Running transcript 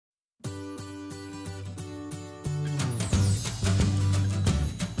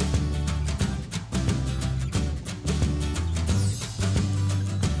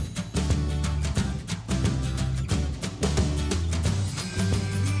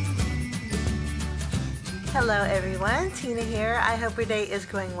Hello everyone, Tina here. I hope your day is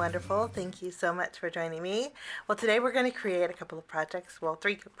going wonderful. Thank you so much for joining me. Well, today we're going to create a couple of projects, well,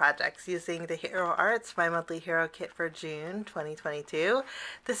 3 projects using the Hero Arts, my monthly hero kit for June 2022.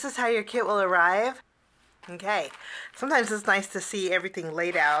 This is how your kit will arrive. Okay, sometimes it's nice to see everything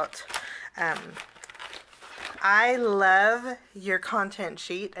laid out. I love your content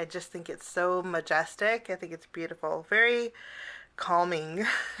sheet. I just think it's so majestic. I think it's beautiful, very calming.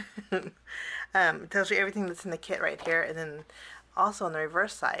 It tells you everything that's in the kit right here, and then also on the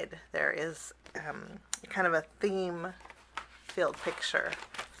reverse side there is kind of a theme filled picture.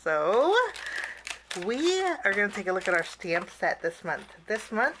 So we are going to take a look at our stamp set this month.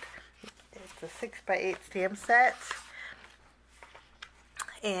 This month it's a 6x8 stamp set,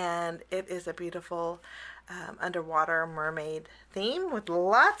 and it is a beautiful underwater mermaid theme with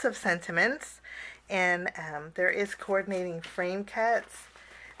lots of sentiments, and there is coordinating frame cuts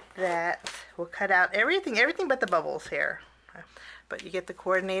that will cut out everything but the bubbles here. But you get the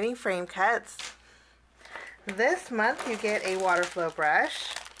coordinating frame cuts. This month you get a water flow brush,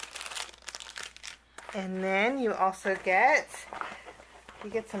 and then you also get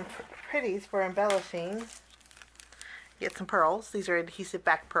some pretties for embellishing. You get some pearls. These are adhesive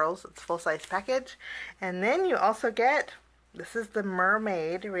back pearls. It's a full-size package. And then you also get, this is the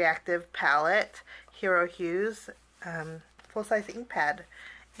Mermaid Reactive Palette Hero Hues full-size ink pad.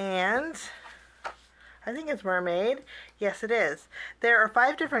 And I think it's Mermaid. Yes, it is. There are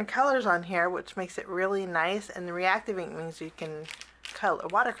 5 different colors on here, which makes it really nice, and the reactive ink means you can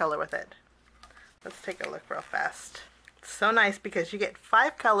watercolor with it. Let's take a look real fast. It's so nice because you get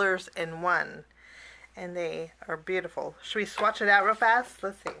 5 colors in one, and they are beautiful. Should we swatch it out real fast?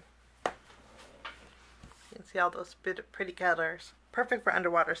 Let's see. You can see all those pretty colors. Perfect for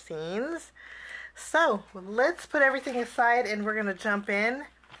underwater scenes. So let's put everything aside, and we're going to jump in.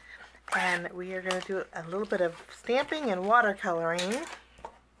 And we are going to do a little bit of stamping and watercoloring.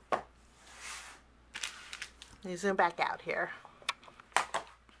 Let me zoom back out here.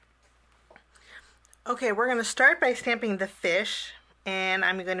 Okay, we're going to start by stamping the fish, and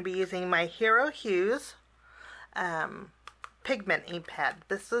I'm going to be using my Hero Hues Pigment ink pad.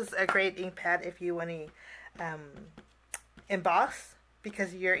 This is a great ink pad if you want to emboss,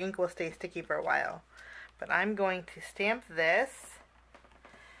 because your ink will stay sticky for a while. But I'm going to stamp this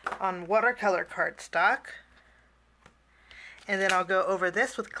on watercolor cardstock, and then I'll go over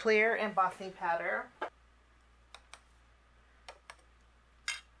this with clear embossing powder,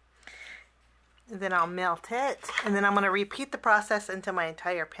 and then I'll melt it, and then I'm going to repeat the process until my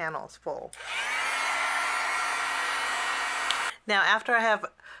entire panel is full. Now after I have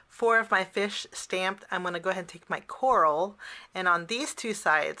 4 of my fish stamped, I'm going to go ahead and take my coral, and on these 2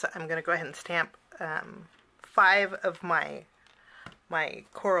 sides I'm going to go ahead and stamp 5 of my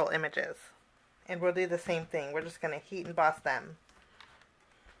coral images, and we'll do the same thing. We're just going to heat emboss them.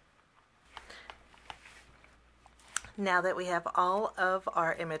 Now that we have all of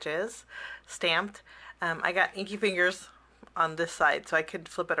our images stamped, I got inky fingers on this side so I could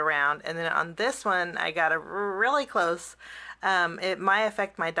flip it around, and then on this one I got a really close. It might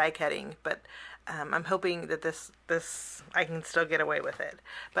affect my die cutting, but I'm hoping that this I can still get away with it.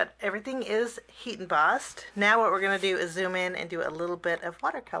 But everything is heat embossed. Now what we're going to do is zoom in and do a little bit of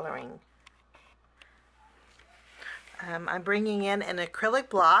watercoloring. I'm bringing in an acrylic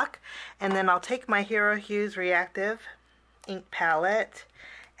block, and then I'll take my Hero Hues Reactive ink palette,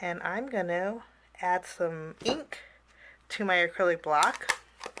 and I'm going to add some ink to my acrylic block,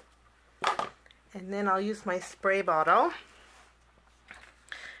 and then I'll use my spray bottle,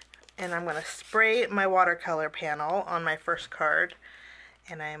 and I'm going to spray my watercolor panel on my first card,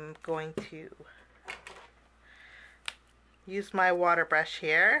 and I'm going to use my water brush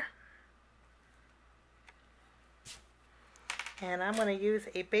here, and I'm going to use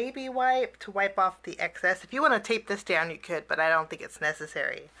a baby wipe to wipe off the excess. If you want to tape this down you could, but I don't think it's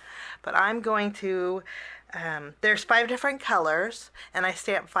necessary. But I'm going to, there's 5 different colors, and I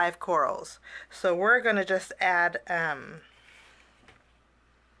stamped 5 corals. So we're going to just add,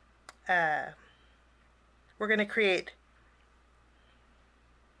 we're going to create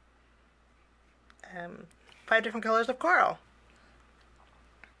 5 different colors of coral.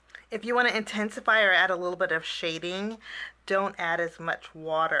 If you want to intensify or add a little bit of shading, don't add as much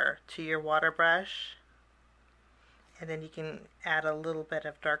water to your water brush, and then you can add a little bit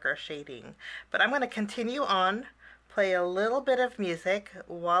of darker shading. But I'm going to continue on, play a little bit of music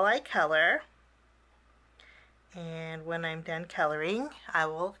while I color, and when I'm done coloring I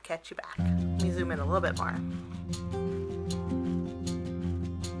will catch you back. Let me zoom in a little bit more.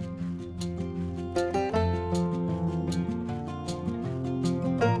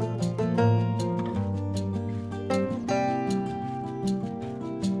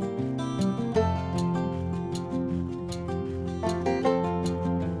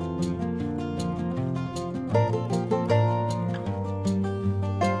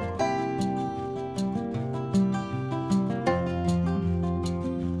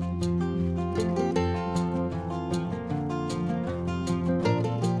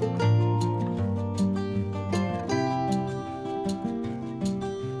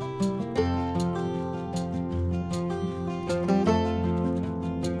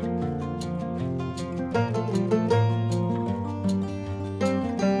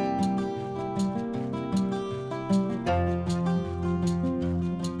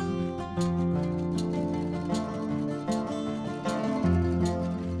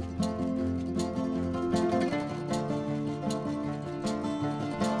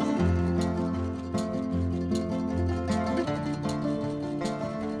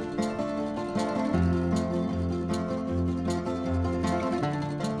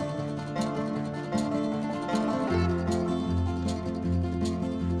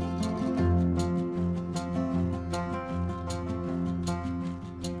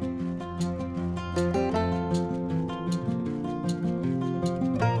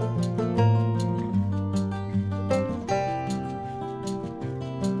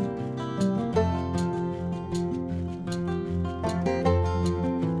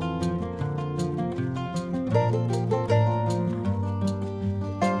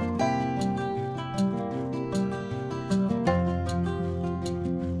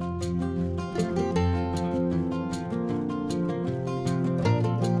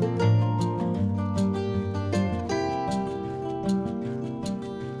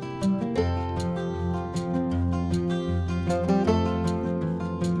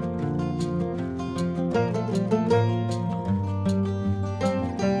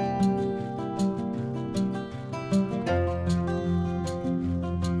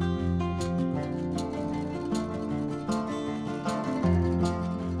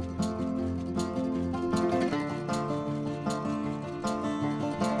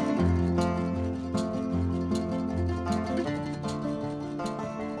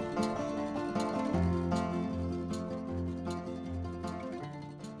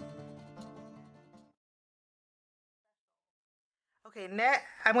 Okay, next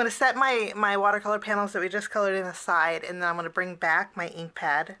I'm going to set my watercolor panels that we just colored in aside, and then I'm going to bring back my ink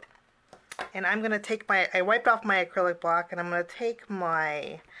pad. And I'm going to take I wiped off my acrylic block, and I'm going to take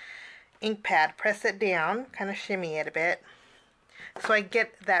my ink pad, press it down, kind of shimmy it a bit, so I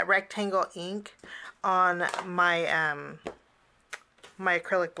get that rectangle ink on my my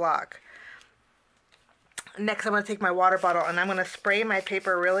acrylic block. Next, I'm going to take my water bottle, and I'm going to spray my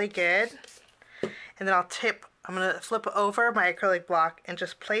paper really good, and then I'm going to flip over my acrylic block and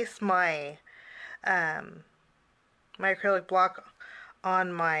just place my my acrylic block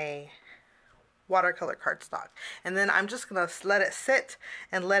on my watercolor cardstock. And then I'm just going to let it sit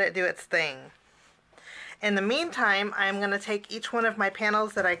and let it do its thing. In the meantime, I'm going to take each one of my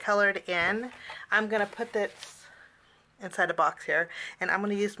panels that I colored in. I'm going to put this inside a box here, and I'm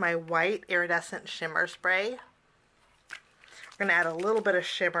going to use my white iridescent shimmer spray. We're going to add a little bit of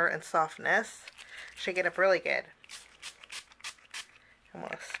shimmer and softness. Shake it up really good. I'm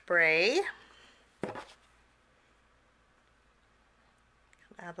going to spray.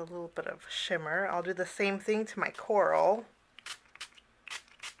 Add a little bit of shimmer. I'll do the same thing to my coral.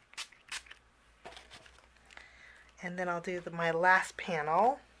 And then I'll do my last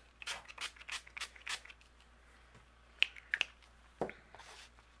panel.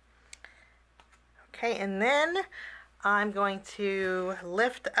 Okay, and then I'm going to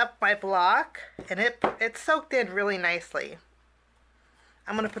lift up my block, and it's soaked in really nicely.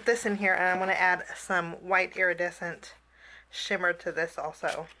 I'm going to put this in here, and I'm going to add some white iridescent shimmer to this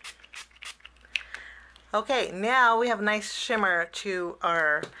also. Okay, now we have nice shimmer to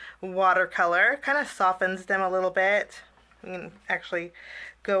our watercolor. Kind of softens them a little bit. We can actually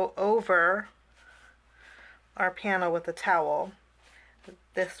go over our panel with a towel.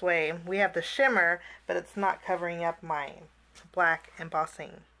 This way we have the shimmer, but it's not covering up my black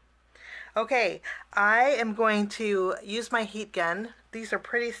embossing. Okay, I am going to use my heat gun. These are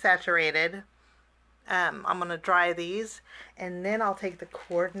pretty saturated. I'm going to dry these, and then I'll take the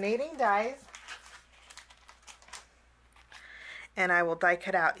coordinating dies, and I will die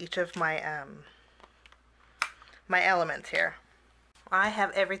cut out each of my my elements here. I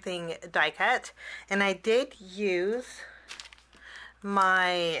have everything die cut, and I did use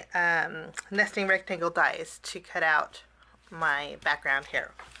my nesting rectangle dies to cut out my background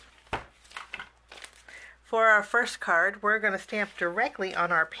here. For our first card, we're going to stamp directly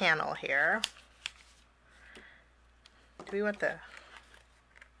on our panel here. Do we want yeah,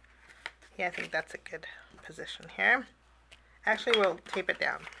 I think that's a good position here. Actually, we'll tape it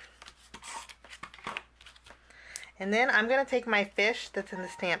down. And then I'm going to take my fish that's in the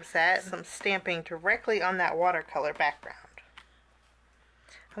stamp set, some stamping directly on that watercolor background.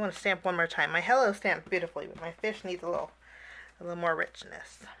 I want to stamp one more time. My hello stamped beautifully, but my fish needs a little more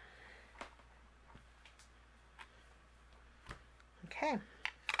richness. Okay.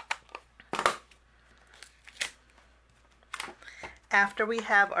 After we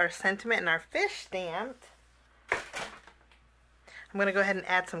have our sentiment and our fish stamped, I'm going to go ahead and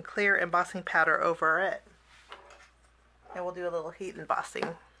add some clear embossing powder over it. And we'll do a little heat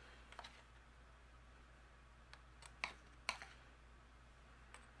embossing.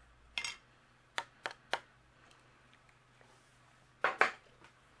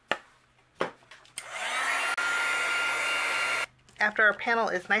 After our panel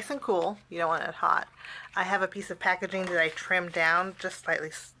is nice and cool, you don't want it hot, I have a piece of packaging that I trimmed down just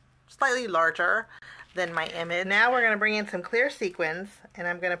slightly larger than my image. Now we're going to bring in some clear sequins, and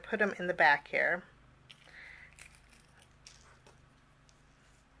I'm going to put them in the back here.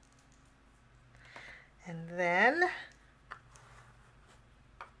 And then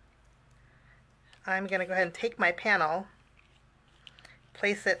I'm going to go ahead and take my panel,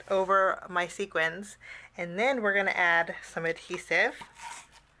 place it over my sequins, and then we're going to add some adhesive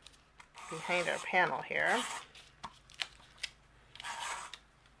behind our panel here.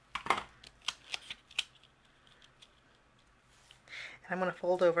 And I'm going to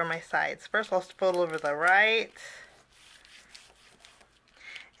fold over my sides. First I'll fold over the right,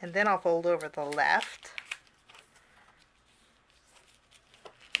 and then I'll fold over the left.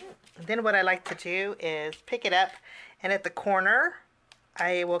 And then what I like to do is pick it up, and at the corner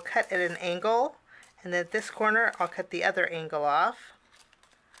I will cut at an angle, and then this corner I'll cut the other angle off.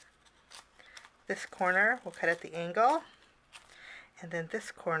 This corner we'll cut at the angle, and then this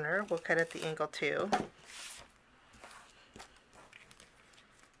corner we'll cut at the angle too.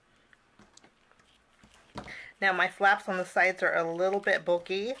 Now my flaps on the sides are a little bit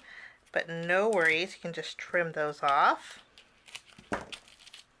bulky, but no worries, you can just trim those off.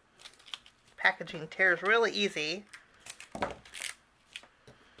 Packaging tears really easy.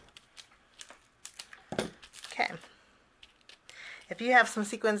 Okay. If you have some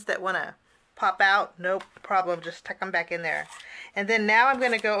sequins that want to pop out, no problem, just tuck them back in there. And then now I'm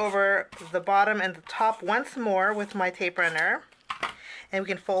going to go over the bottom and the top once more with my tape runner, and we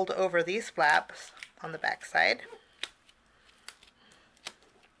can fold over these flaps on the back side.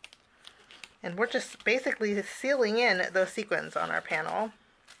 And we're just basically sealing in those sequins on our panel.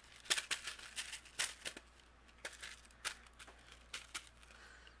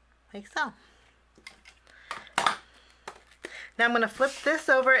 Like so. Now I'm going to flip this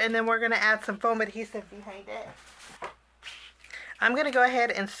over, and then we're going to add some foam adhesive behind it. I'm going to go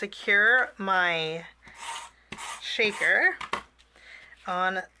ahead and secure my shaker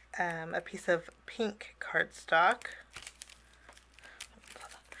on a piece of pink cardstock.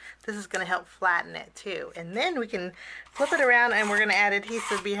 This is going to help flatten it too. And then we can flip it around, and we're going to add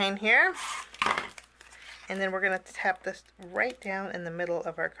adhesive behind here. And then we're going to tap this right down in the middle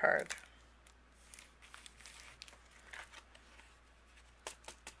of our card.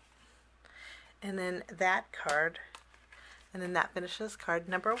 And then that card, and then that finishes card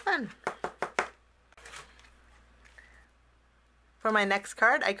number 1. For my next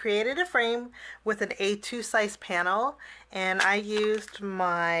card, I created a frame with an A2 size panel, and I used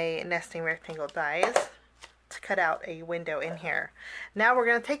my nesting rectangle dies to cut out a window in here. Now we're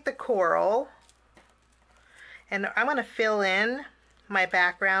going to take the coral, and I'm going to fill in my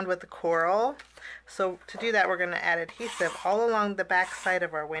background with the coral. So to do that, we're going to add adhesive all along the back side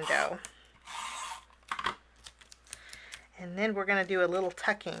of our window. And then we're going to do a little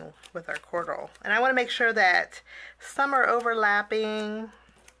tucking with our coral. And I want to make sure that some are overlapping.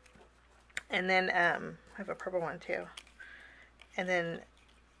 And then I have a purple one too. And then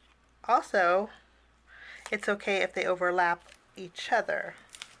also, it's okay if they overlap each other.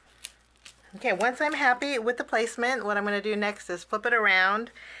 Okay, once I'm happy with the placement, what I'm going to do next is flip it around.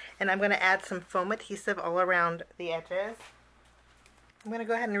 And I'm going to add some foam adhesive all around the edges. I'm going to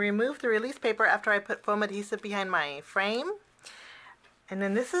go ahead and remove the release paper after I put foam adhesive behind my frame. And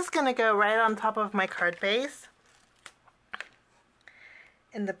then this is going to go right on top of my card base.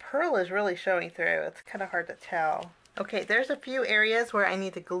 And the pearl is really showing through. It's kind of hard to tell. Okay, there's a few areas where I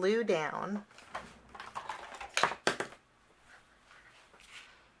need to glue down.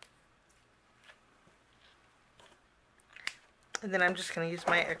 And then I'm just going to use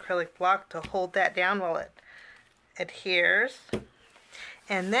my acrylic block to hold that down while it adheres.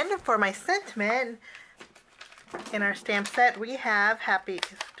 And then for my sentiment, in our stamp set, we have do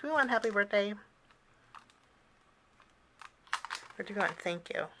we want happy birthday? Or do we want thank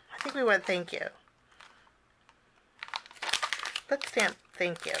you? I think we want thank you. Let's stamp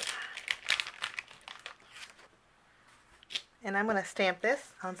thank you. And I'm going to stamp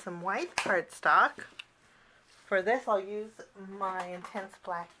this on some white cardstock. For this, I'll use my intense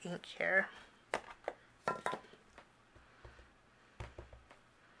black ink here.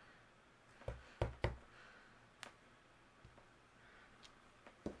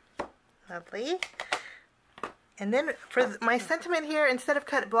 Lovely. And then for my sentiment here, instead of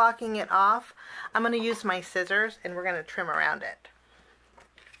blocking it off, I'm going to use my scissors, and we're going to trim around it.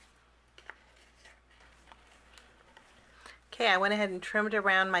 Okay, I went ahead and trimmed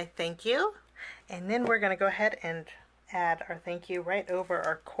around my thank you, and then we're going to go ahead and add our thank you right over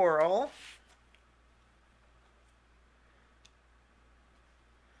our coral.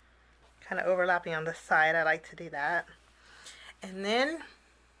 Kind of overlapping on the side, I like to do that. And then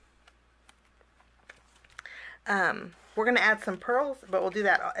we're going to add some pearls, but we'll do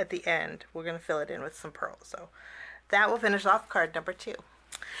that at the end. We're going to fill it in with some pearls. So that will finish off card number 2.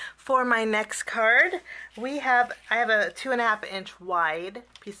 For my next card, I have a 2.5 inch wide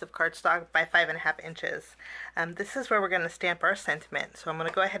piece of cardstock by 5.5 inches. This is where we're going to stamp our sentiment. So I'm going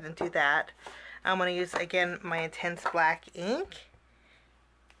to go ahead and do that. I'm going to use, again, my intense black ink.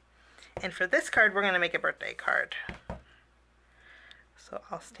 And for this card, we're going to make a birthday card. So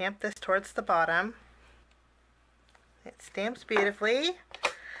I'll stamp this towards the bottom. It stamps beautifully.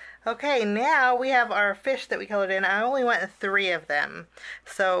 Okay, now we have our fish that we colored in. I only want 3 of them.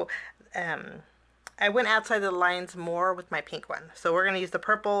 So I went outside the lines more with my pink one. So we're going to use the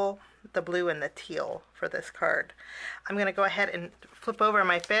purple, the blue, and the teal for this card. I'm going to go ahead and flip over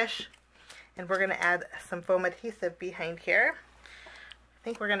my fish, and we're going to add some foam adhesive behind here. I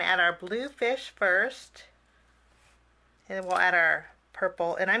think we're going to add our blue fish first, and then we'll add our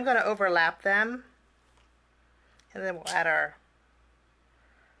purple, and I'm going to overlap them. And then we'll add our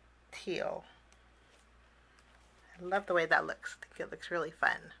teal. I love the way that looks. I think it looks really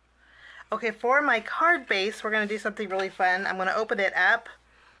fun. Okay, for my card base, we're going to do something really fun. I'm going to open it up.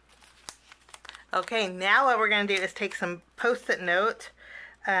 Okay, now what we're going to do is take some Post-it note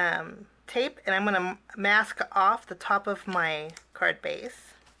tape, and I'm going to mask off the top of my card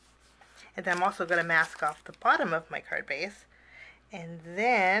base. And then I'm also going to mask off the bottom of my card base. And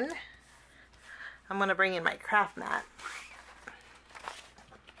then I'm going to bring in my craft mat.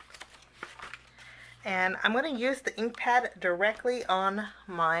 And I'm going to use the ink pad directly on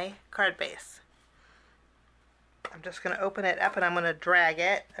my card base. I'm just going to open it up and I'm going to drag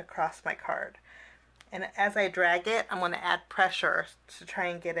it across my card. And as I drag it, I'm going to add pressure to try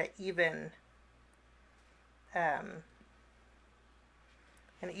and get an even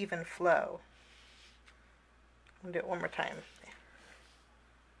flow. I'm going to do it one more time.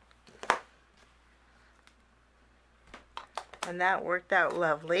 And that worked out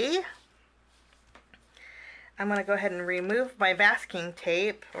lovely. I'm going to go ahead and remove my masking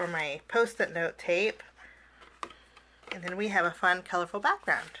tape or my post-it note tape. And then we have a fun, colorful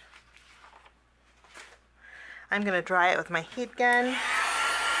background. I'm going to dry it with my heat gun.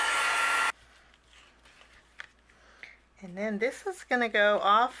 And then this is going to go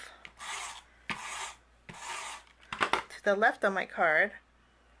off to the left of my card.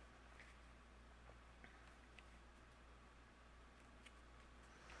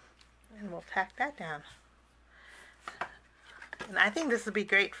 And we'll tack that down. And I think this would be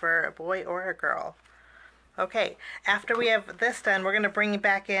great for a boy or a girl. Okay, after we have this done, we're going to bring it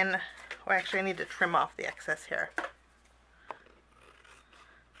back in. Well, actually, I need to trim off the excess here.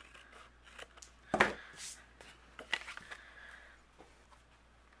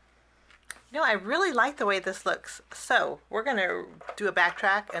 You know, I really like the way this looks. So, we're going to do a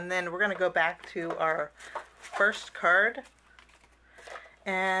backtrack, and then we're going to go back to our first card.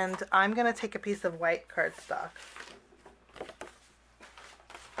 And I'm going to take a piece of white cardstock.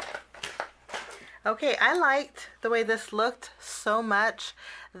 Okay, I liked the way this looked so much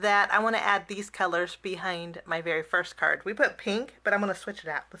that I want to add these colors behind my very first card. We put pink, but I'm going to switch it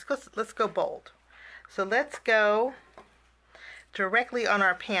out. Let's go bold. So let's go directly on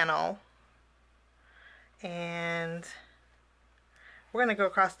our panel, and we're going to go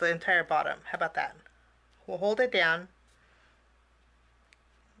across the entire bottom. How about that? We'll hold it down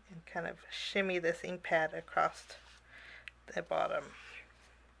and kind of shimmy this ink pad across the bottom.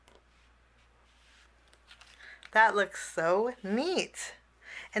 That looks so neat.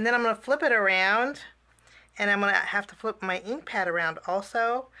 And then I'm going to flip it around, and I'm going to have to flip my ink pad around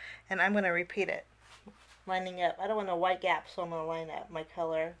also, and I'm going to repeat it, lining up. I don't want a white gap, so I'm going to line up my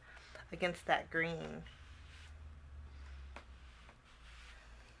color against that green.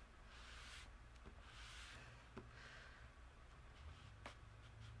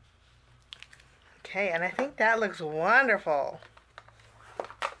 Okay, and I think that looks wonderful.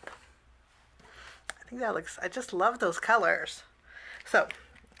 I just love those colors. So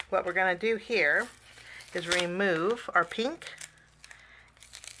what we're going to do here is remove our pink,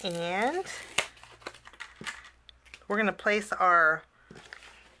 and we're going to place our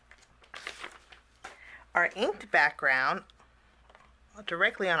inked background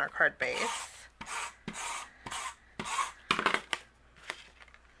directly on our card base.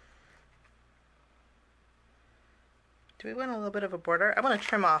 Do we want a little bit of a border? I want to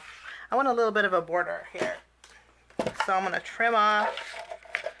trim off. I want a little bit of a border here. So I'm going to trim off.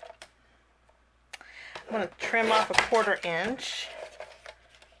 I'm going to trim off a 1/4 inch.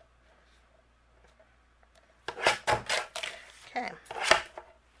 Okay.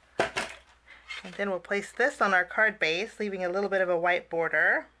 And then we'll place this on our card base, leaving a little bit of a white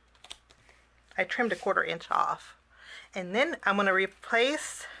border. I trimmed a 1/4 inch off. And then I'm going to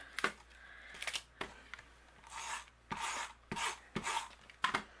replace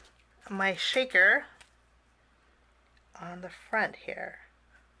my shaker on the front here.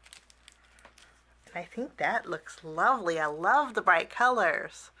 And I think that looks lovely. I love the bright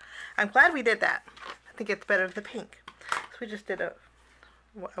colors. I'm glad we did that. I think it's better than the pink. So we just did a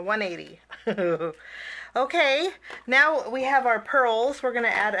 180. Okay, now we have our pearls. We're going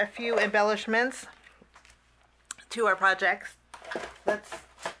to add a few embellishments to our projects. Let's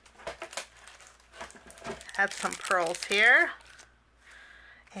add some pearls here.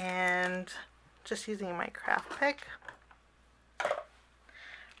 And just using my craft pick,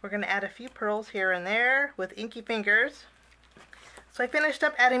 we're going to add a few pearls here and there with inky fingers. So I finished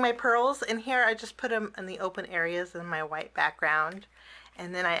up adding my pearls, and here I just put them in the open areas in my white background,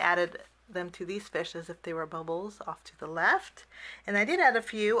 and then I added them to these fish as if they were bubbles off to the left. And I did add a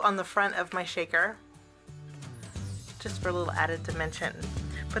few on the front of my shaker just for a little added dimension.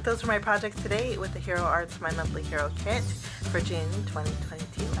 But those are my projects today with the Hero Arts My Monthly Hero Kit for June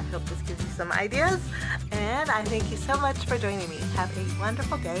 2022. I hope this gives you some ideas, and I thank you so much for joining me. Have a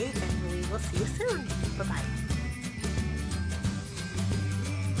wonderful day, and we will see you soon. Bye-bye.